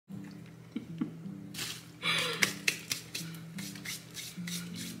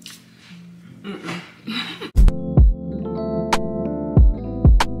Happy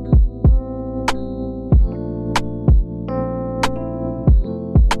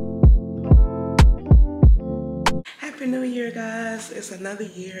New Year, guys. It's another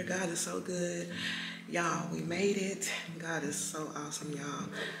year. God is so good. Y'all, we made it. God is so awesome, y'all.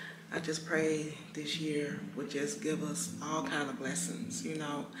 I just pray this year would just give us all kind of blessings, you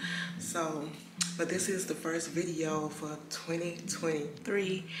know. So, but this is the first video for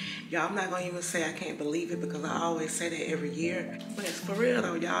 2023. Y'all, I'm not going to even say I can't believe it because I always say that every year. But it's for real,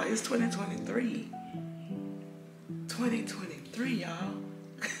 though, y'all. It's 2023. 2023, y'all.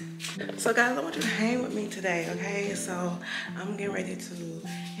 So guys, I want you to hang with me today, okay? So I'm getting ready to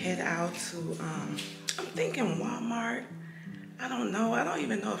head out to, I'm thinking Walmart. I don't know. I don't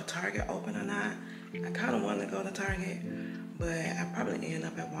even know if Target open or not. I kind of want to go to Target, but I probably end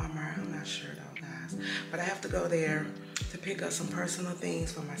up at Walmart. I'm not sure though, guys. But I have to go there to pick up some personal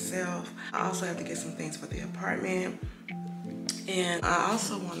things for myself. I also have to get some things for the apartment. And I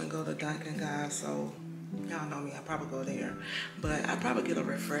also want to go to Dunkin', guys, so y'all know me, I probably go there. But I probably get a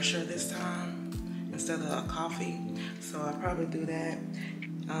refresher this time instead of a coffee. So I'll probably do that.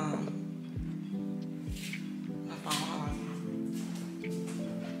 My phone.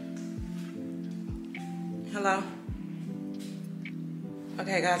 Hello?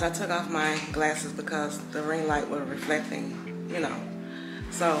 Okay, guys, I took off my glasses because the ring light was reflecting, you know.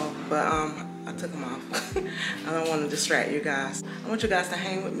 So, but I took them off. I don't want to distract you guys. I want you guys to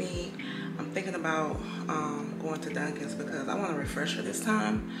hang with me. I'm thinking about going to Dunkin's because I want a refresher this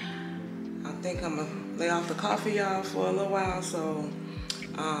time. I think I'm gonna lay off the coffee, y'all, for a little while. So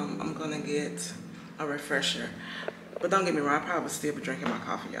I'm gonna get a refresher. But don't get me wrong, I probably still be drinking my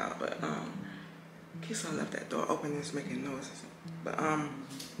coffee, y'all. But in case I left that door open, it's making noises. But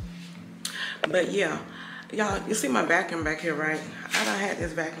yeah, y'all, you see my vacuum back here, right? I done had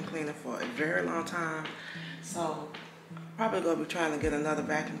this vacuum cleaner for a very long time. So probably gonna be trying to get another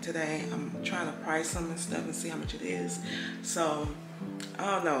vacuum today. I'm trying to price them and stuff and see how much it is. So I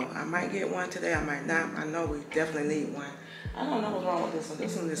don't know. I might get one today. I might not. I know we definitely need one. I don't know what's wrong with this one.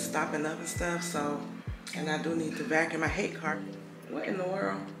 This one is stopping up and stuff. So, and I do need to vacuum. I hate carpet. What in the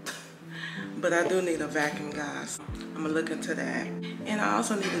world? But I do need a vacuum, guys. I'm gonna look into that. And I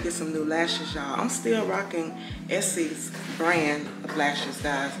also need to get some new lashes, y'all. I'm still rocking Essie's brand of lashes,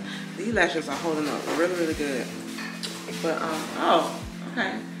 guys. These lashes are holding up really, really good. But, oh,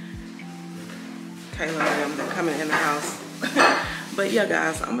 okay. Kayla and them, they're coming in the house. But yeah,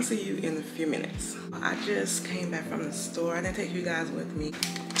 guys, I'm gonna see you in a few minutes. I just came back from the store. I didn't take you guys with me.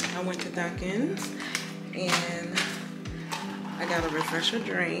 I went to Dunkin's and I got a refresher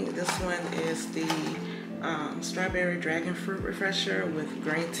drink. This one is the strawberry dragon fruit refresher with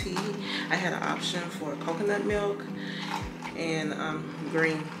green tea. I had an option for coconut milk and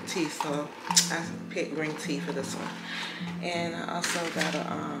green tea, so I picked green tea for this one. And I also got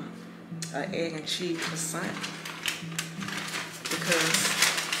a egg and cheese croissant because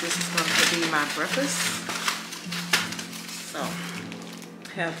this is going to be my breakfast. So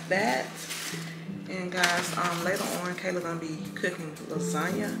have that. And guys, later on, Kayla's gonna be cooking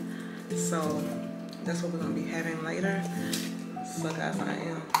lasagna, so that's what we're gonna be having later. So guys, I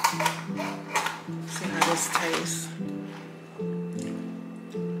am see how this tastes.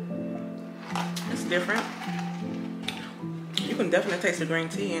 It's different. You can definitely taste the green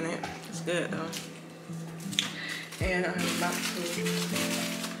tea in it. It's good though. And I'm about to,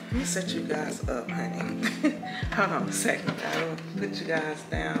 let me set you guys up, honey. Hold on a second. I'll put you guys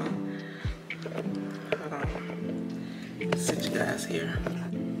down. Hold on. Sit you guys here.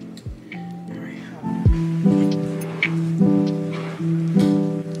 Alright, hold on.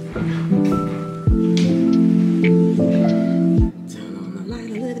 Turn on the light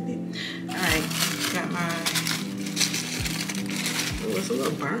a little bit. Alright, got my, oh, it's a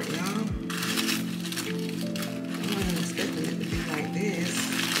little burnt, y'all. I wasn't expecting it to be like this.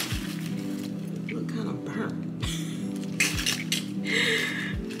 It look kind of burnt.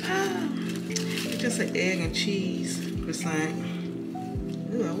 Just an egg and cheese croissant.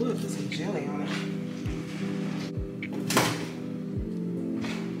 Ooh, I will put some jelly on it.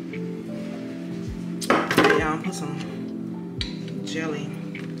 Yeah, I'll put some jelly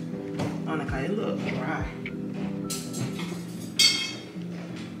on it because it looks dry.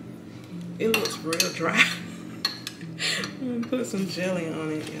 It looks real dry. I'm gonna put some jelly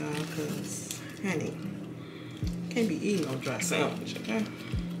on it, y'all, because, honey, can't be eating no dry sandwich, okay?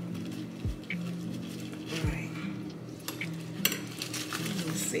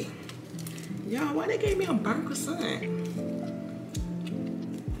 See, y'all, why they gave me a burnt croissant?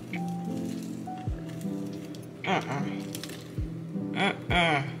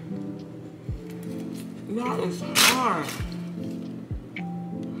 Y'all, it's hard.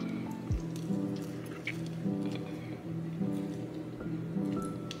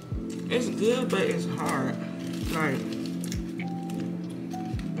 It's good, but it's hard. Like,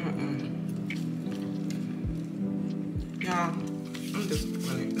 y'all, I'm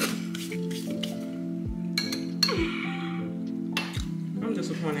disappointed. I'm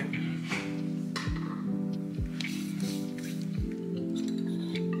disappointed.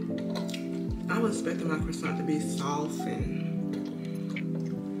 I was expecting my croissant to be soft and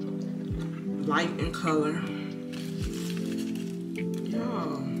light in color.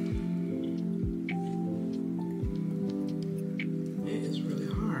 Y'all, it is really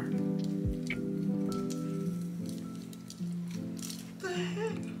hard. What the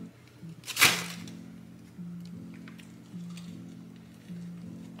heck?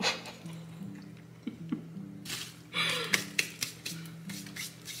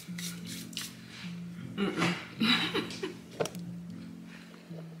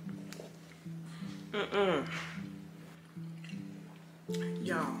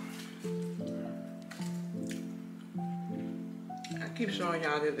 Y'all, I keep showing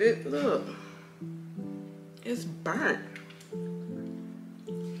y'all that it, look, it's burnt.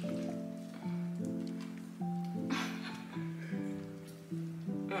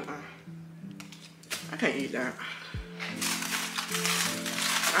 I can't eat that.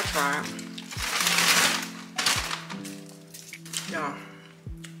 I tried. Y'all,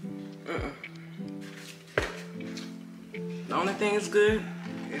 the only thing that's good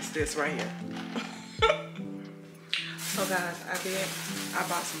is this right here. So guys, I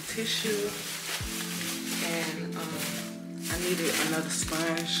bought some tissue, and I needed another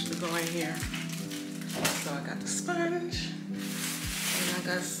sponge to go in here. So I got the sponge, and I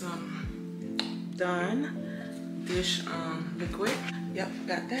got some Done dish liquid. Yep,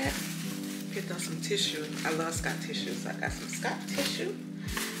 got that. Picked up some tissue. I love Scott tissue, so I got some Scott tissue.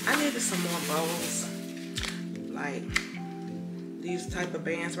 I needed some more bowls, like these type of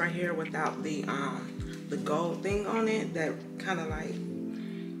bands right here without the gold thing on it that kind of like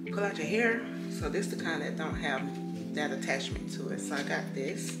pull out your hair. So this the kind that don't have that attachment to it. So I got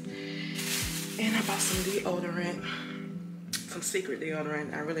this, and I bought some deodorant, some Secret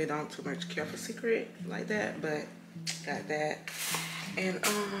deodorant. I really don't too much care for Secret like that, but got that. And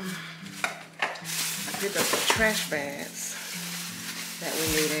I picked up some trash bags that we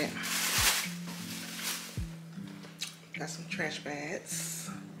needed. Got some trash bags.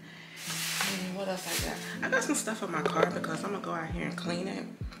 And what else I got? I got some stuff in my car because I'm gonna go out here and clean it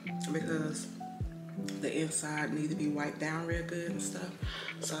because the inside needs to be wiped down real good and stuff.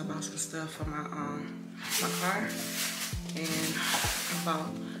 So I bought some stuff for my my car, and I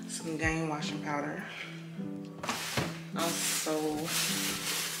bought some Gain washing powder. Also,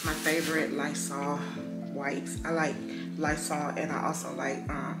 my favorite Lysol wipes. I like Lysol, and I also like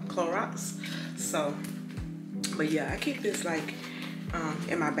Clorox. So, but yeah, I keep this like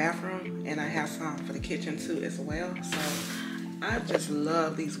in my bathroom, and I have some for the kitchen too as well. So I just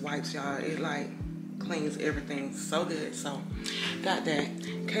love these wipes, y'all. It like cleans everything so good. So got that.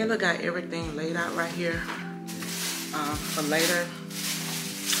 Kayla got everything laid out right here for later.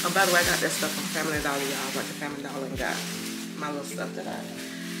 Oh, by the way, I got that stuff from Family Dollar, y'all. I went to Family Dollar and got my little stuff that I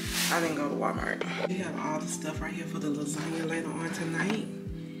didn't go to Walmart. We have all the stuff right here for the lasagna later on tonight.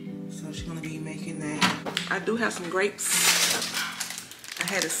 So she's gonna be making that. I do have some grapes. I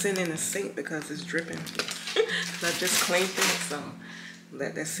had to sit in the sink because it's dripping. I just cleaned it, so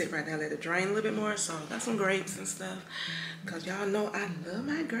let that sit right there, let it drain a little bit more. So I got some grapes and stuff, because y'all know I love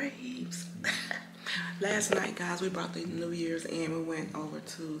my grapes. Last night, guys, we brought the New Year's in. We went over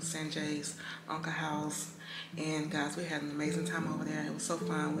to Sanjay's Uncle house, and guys, we had an amazing time over there. It was so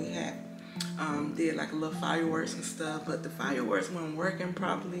fun. We had did like a little fireworks and stuff, but the fireworks weren't working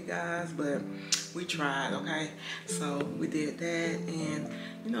properly, guys, but we tried. Okay, so we did that, and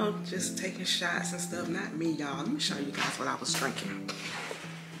you know, just taking shots and stuff. Not me, y'all. Let me show you guys what I was drinking.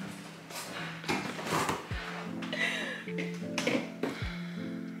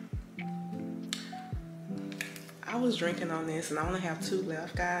 I was drinking on this, and I only have 2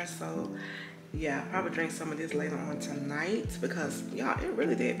 left, guys. So yeah, I'll probably drink some of this later on tonight, because y'all, it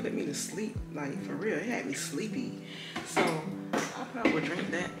really did put me to sleep, like for real. It had me sleepy, so I'll probably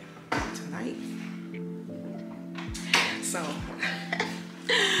drink that tonight. So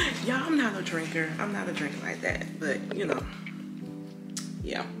y'all, I'm not a drinker. I'm not a drinker like that, but you know,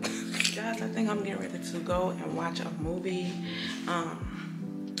 yeah. Guys, I think I'm getting ready to go and watch a movie.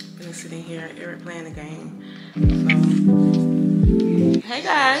 Been sitting here, Eric playing the game. So, hey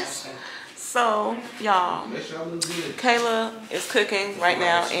guys. So y'all, Kayla is cooking right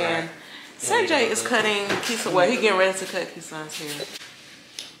now, and Sanjay is cutting Keisha. Well, he getting ready to cut Keisha's hair.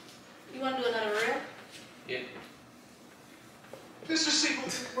 You want to do another reel? Yeah. Mr. Siegel,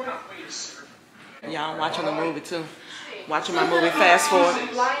 we're not waiting, sir. Y'all watching the movie too. Watching my movie fast forward.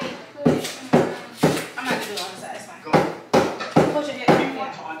 I'm not going to do it on the side. It's fine. Go ahead. Push your head. We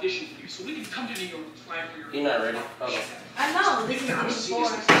want to audition for you, so we can come to New York to plan for your... You're not ready. Hold on. I know. This is before.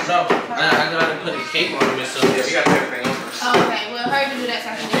 No, I gotta put the cake on him and stuff. Yeah, you gotta put everything on first. Oh, okay. Well, hurry to do that so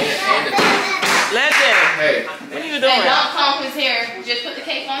I can do it. Legend. Hey. What are you Hey, doing? don't comb his hair. Just put the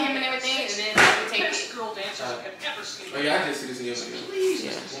cake on him and everything, and then we take it. Best girl dancers I have ever seen. Oh yeah, I can see this in your video. Please,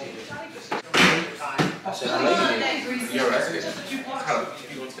 Yeah. I said, I know you did. You're right. How you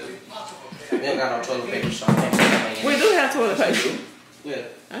gonna tell me? We ain't got no toilet paper, so I can't. We do have toilet paper. Yeah.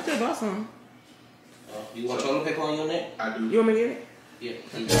 I just bought some. You want toilet paper on your neck? I do. You want me to get it? Yeah.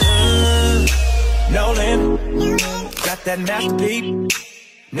 No limit, got that masterpiece.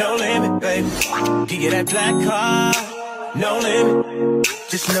 No limit, baby. Give you that black car. No limit.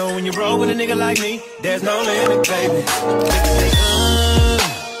 Just know when you roll with a nigga like me, there's no limit, baby.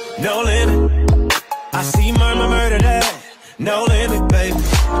 No limit. I see murder that. No limit, baby.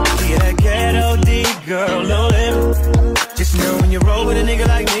 Give you that ghetto D, girl. No limit. Just know when you roll with a nigga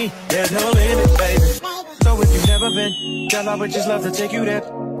like me, there's no limit, baby. So if you've never been, girl, I would just love to take you there.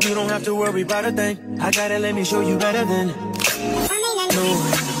 You don't have to worry about a thing. I gotta let me show you better than. No,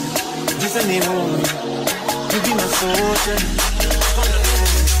 just a name. You be my soldier.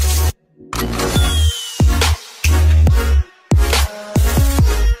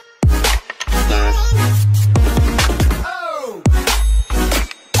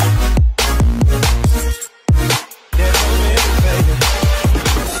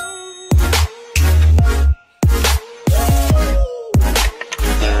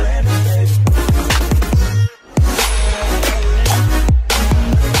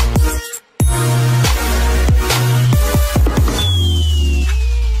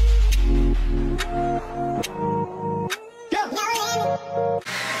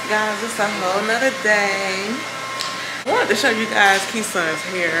 Guys, it's a whole nother day. I wanted to show you guys Keyson's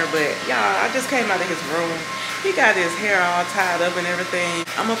hair, but y'all, I just came out of his room. He got his hair all tied up and everything.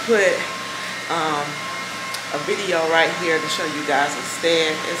 I'm gonna put a video right here to show you guys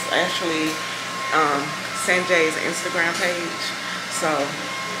instead. It's actually Sanjay's Instagram page, so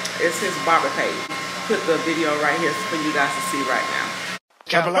it's his barber page. Put the video right here for you guys to see right now.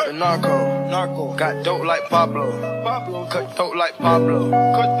 Trapping like the narco. Got dope like Pablo. Cut throat like Pablo.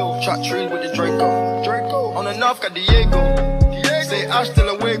 Chop trees with the Draco. On the north got Diego. Say hasta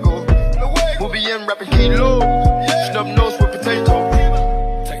luego. We'll be in rapping kilo. Snub nose with potato.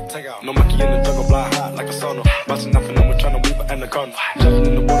 Take out. No monkey in the jungle, blind hot like a sauna. Busting up and I'm trying to weave an anaconda. Jumping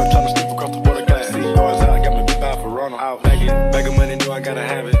in the water, trying to sleep across the water glass. See cars out, got me big bad for Ronald. Out bagging money, knew I gotta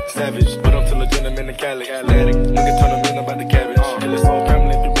have it. Savage, but I'm still a gentleman in Cali. Atlantic, nigga turn them in about the cabbage. Kill his whole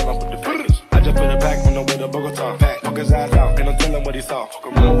family, do run up with the package. I just put it back on the way to Bogota. Poke his eyes out, and I'm telling what he saw.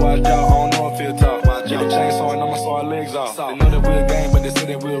 I'ma watch out, I don't know if he'll talk. Get a chainsaw and I'ma saw our legs off. They know that we're a gang, but they say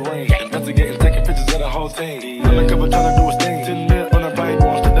that we're a ring. Investigating, taking pictures of the whole team. Undercover trying to do his thing. 10 minutes on the plane,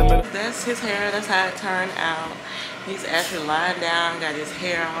 going straight to the middle. That's his hair. That's how it turned out. He's actually lying down, got his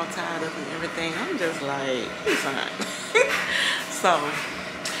hair all tied up and everything. I'm just like, he's fine. So,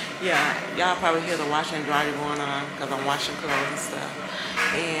 yeah, y'all probably hear the washing and drying going on because I'm washing clothes and stuff.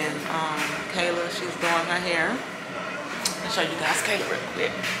 And Kayla, she's doing her hair. I'll show you guys Kayla real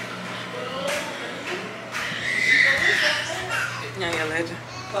quick. Yeah, your legend.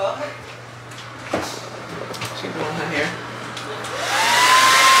 She's doing her hair.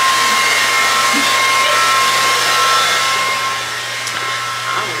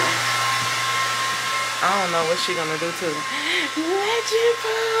 I don't know what she gonna do to Legend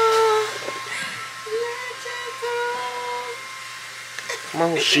Paul. Come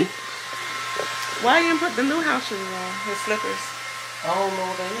on, she. Why you didn't put the new house shoes on? His slippers. I don't know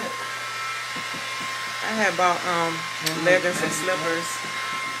what they at. I had bought Legend some slippers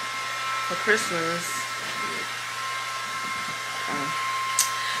for Christmas.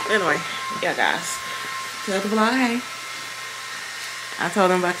 Anyway, yeah guys. Tell the vlog hey. I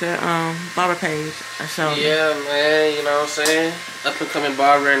told them about your barber page. I showed them. Yeah, man, you know what I'm saying? Up and coming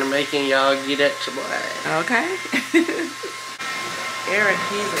barber in the making, y'all get at your boy. Okay. Eric,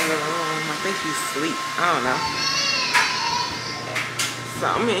 he's in the room. I think he's asleep. I don't know. So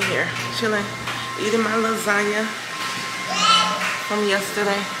I'm in here chilling, eating my lasagna from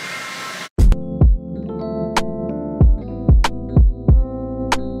yesterday.